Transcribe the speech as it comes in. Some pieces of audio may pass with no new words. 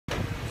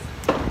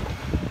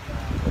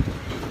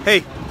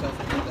Hey,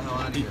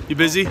 You you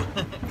busy?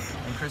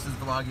 And Chris is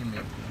vlogging me.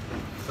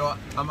 So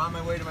I'm on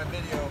my way to my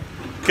video.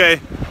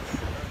 Okay.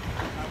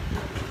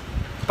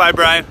 Bye,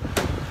 Brian.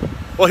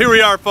 Well, here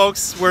we are,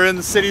 folks. We're in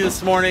the city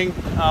this morning,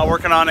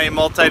 working on a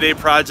multi-day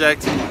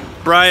project.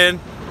 Brian,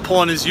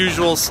 pulling his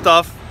usual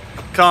stuff,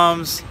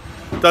 comes,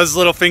 does a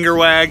little finger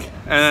wag,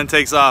 and then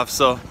takes off.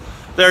 So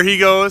there he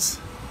goes.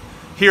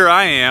 Here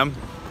I am.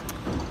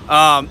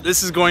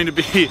 This is going to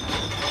be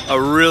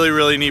a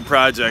really neat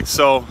project.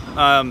 So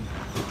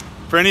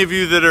for any of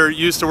you that are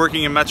used to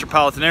working in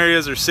metropolitan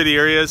areas or city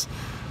areas,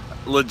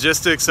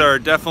 logistics are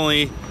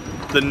definitely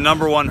the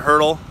 #1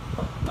 hurdle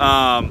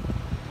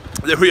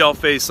that we all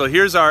face. So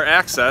here's our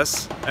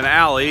access, an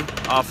alley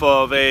off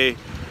of a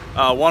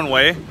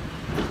one-way.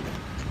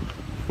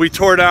 We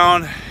tore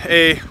down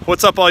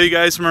what's up all you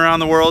guys from around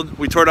the world?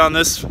 We tore down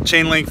this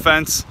chain link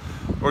fence.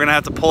 We're gonna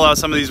have to pull out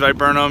some of these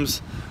viburnums.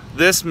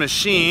 This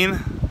machine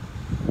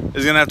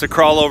is gonna have to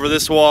crawl over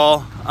this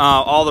wall.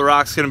 All the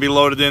rock's gonna be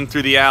loaded in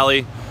through the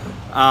alley.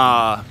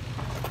 Let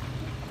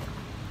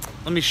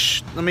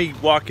me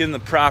walk in the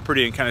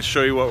property and kind of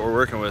show you what we're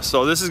working with.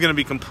 So this is gonna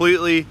be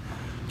completely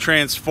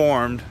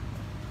transformed.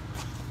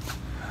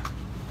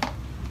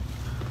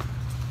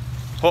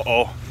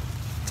 Uh-oh,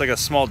 it's like a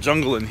small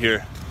jungle in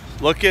here.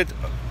 Look at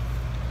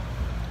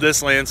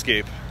this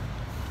landscape.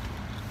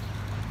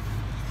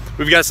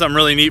 We've got something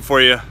really neat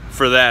for you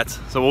for that.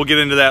 So we'll get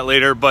into that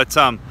later. But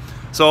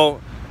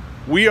so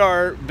we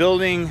are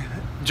building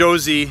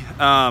Josie,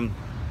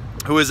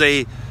 who is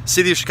a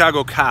City of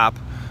Chicago cop,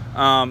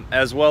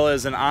 as well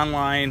as an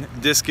online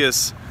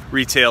discus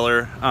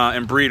retailer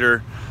and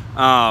breeder,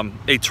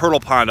 a turtle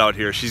pond out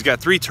here. She's got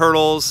 3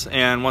 turtles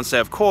and wants to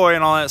have koi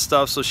and all that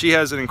stuff. So she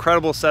has an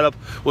incredible setup,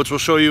 which we'll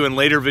show you in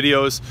later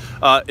videos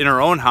in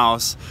her own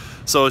house.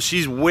 So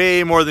she's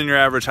way more than your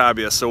average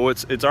hobbyist. So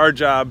it's our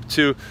job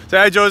to say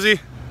hi, Josie.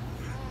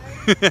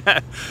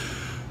 Hi.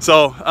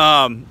 So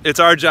it's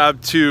our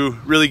job to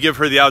really give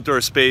her the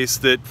outdoor space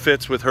that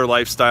fits with her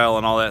lifestyle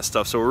and all that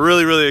stuff. So we're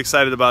really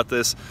excited about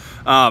this.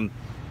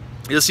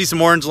 You'll see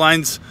some orange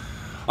lines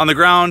on the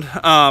ground.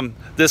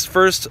 This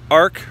first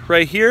arc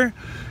right here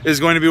is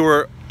going to be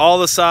where all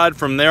the sod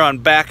from there on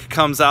back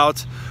comes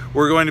out.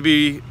 We're going to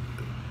be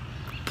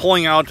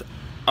pulling out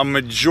a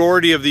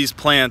majority of these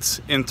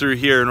plants in through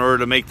here in order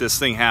to make this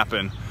thing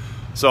happen.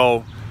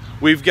 So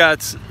we've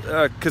got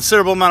a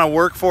considerable amount of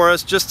work for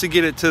us just to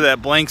get it to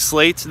that blank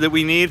slate that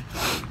we need.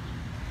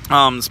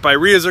 The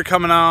spireas are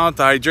coming out,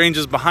 the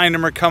hydrangeas behind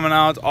them are coming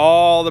out,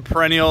 all the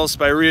perennial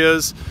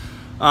spireas.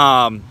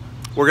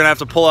 We're gonna have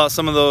to pull out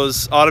some of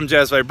those autumn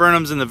jazz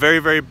viburnums in the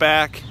very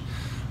back.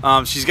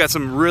 She's got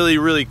some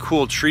really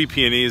cool tree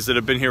peonies that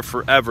have been here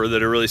forever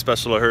that are really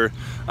special to her.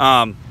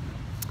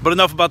 But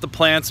enough about the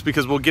plants,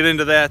 because we'll get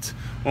into that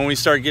when we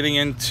start getting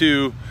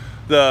into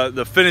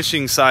the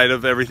finishing side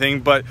of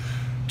everything. But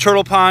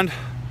turtle pond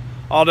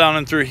all down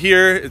and through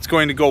here. It's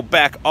going to go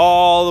back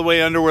all the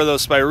way under where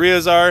those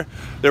spireas are.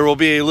 There will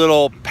be a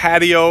little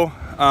patio,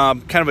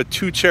 kind of a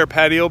 2-chair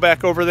patio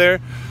back over there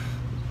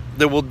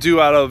that we'll do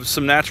out of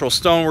some natural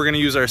stone. We're going to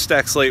use our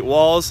stacked slate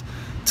walls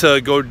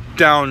to go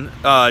down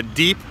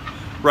deep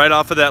right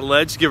off of that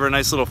ledge, give her a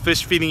nice little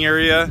fish feeding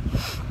area.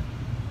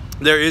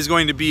 There is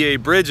going to be a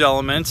bridge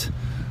element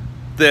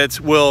that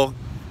will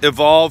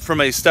evolve from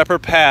a stepper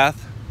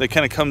path that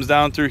kind of comes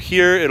down through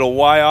here. It'll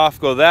Y off,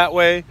 go that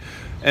way,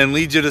 and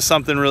lead you to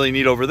something really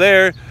neat over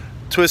there.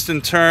 Twist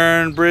and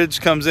turn, bridge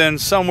comes in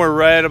somewhere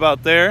right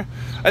about there.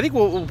 I think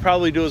what we'll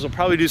probably do is we'll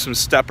probably do some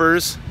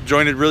steppers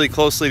jointed really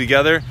closely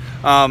together.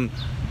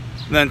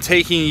 Then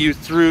taking you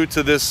through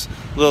to this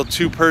little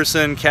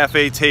 2-person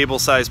cafe table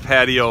sized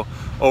patio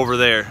over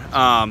there.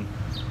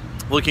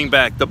 Looking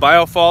back, the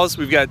biofalls,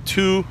 we've got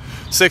 2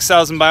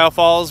 6,000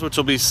 biofalls, which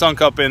will be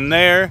sunk up in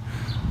there,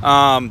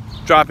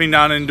 dropping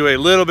down into a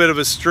little bit of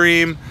a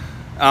stream.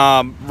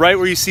 Right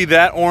where you see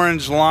that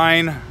orange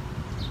line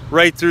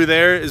right through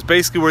there is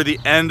basically where the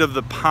end of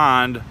the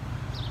pond,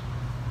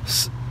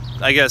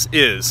 I guess,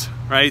 is,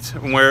 right?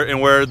 And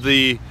where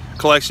the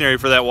collection area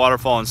for that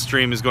waterfall and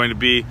stream is going to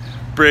be.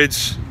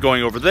 Bridge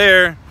going over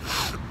there.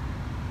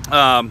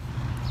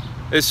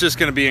 It's just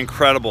going to be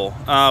incredible.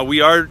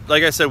 We are,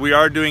 like I said, we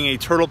are doing a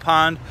turtle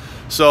pond.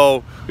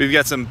 So we've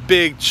got some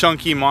big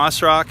chunky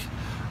moss rock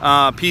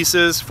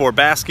pieces for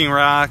basking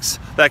rocks,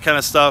 that kind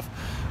of stuff.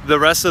 The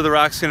rest of the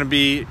rock's going to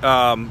be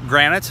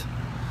granite,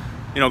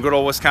 you know, good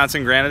old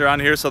Wisconsin granite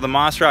around here. So the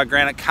moss rock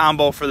granite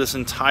combo for this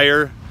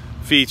entire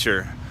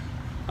feature.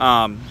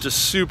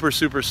 Just super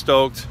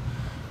stoked.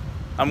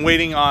 I'm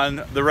waiting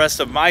on the rest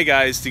of my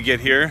guys to get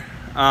here.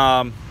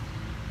 The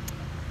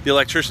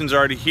electrician's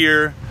already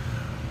here.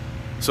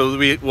 So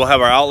we'll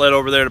have our outlet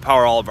over there to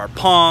power all of our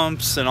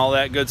pumps and all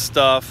that good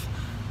stuff.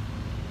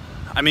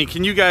 I mean,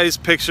 can you guys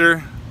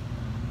picture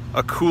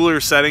a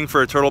cooler setting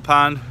for a turtle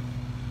pond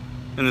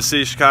in the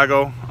city of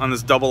Chicago on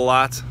this double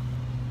lot?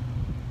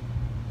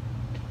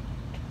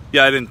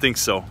 Yeah, I didn't think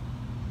so.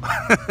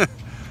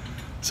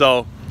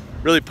 So,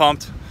 really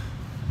pumped.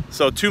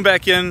 So tune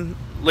back in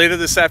later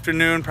this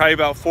afternoon, probably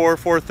about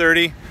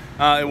 4:30,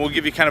 and we'll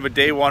give you kind of a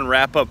day one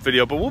wrap-up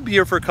video, but we'll be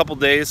here for a couple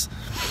days.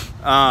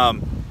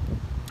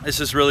 This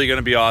is really going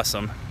to be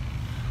awesome.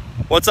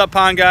 What's up,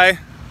 pond guy?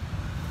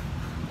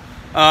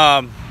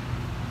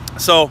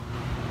 So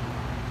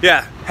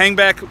yeah, hang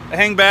back,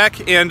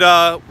 and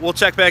we'll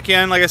check back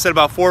in, like I said,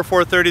 about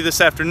 4:30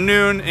 this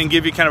afternoon and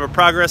give you kind of a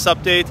progress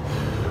update.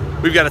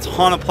 We've got a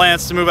ton of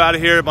plants to move out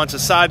of here, a bunch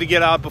of sod to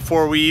get out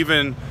before we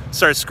even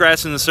start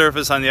scratching the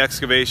surface on the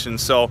excavation.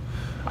 So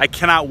I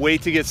cannot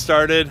wait to get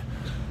started.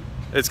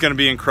 It's going to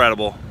be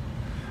incredible.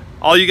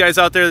 All you guys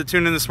out there that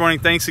tuned in this morning,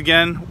 thanks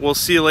again. We'll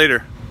see you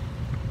later.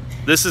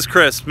 This is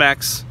Chris,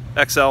 Max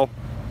XL.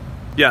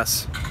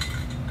 Yes.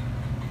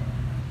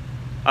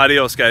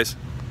 Adios, guys.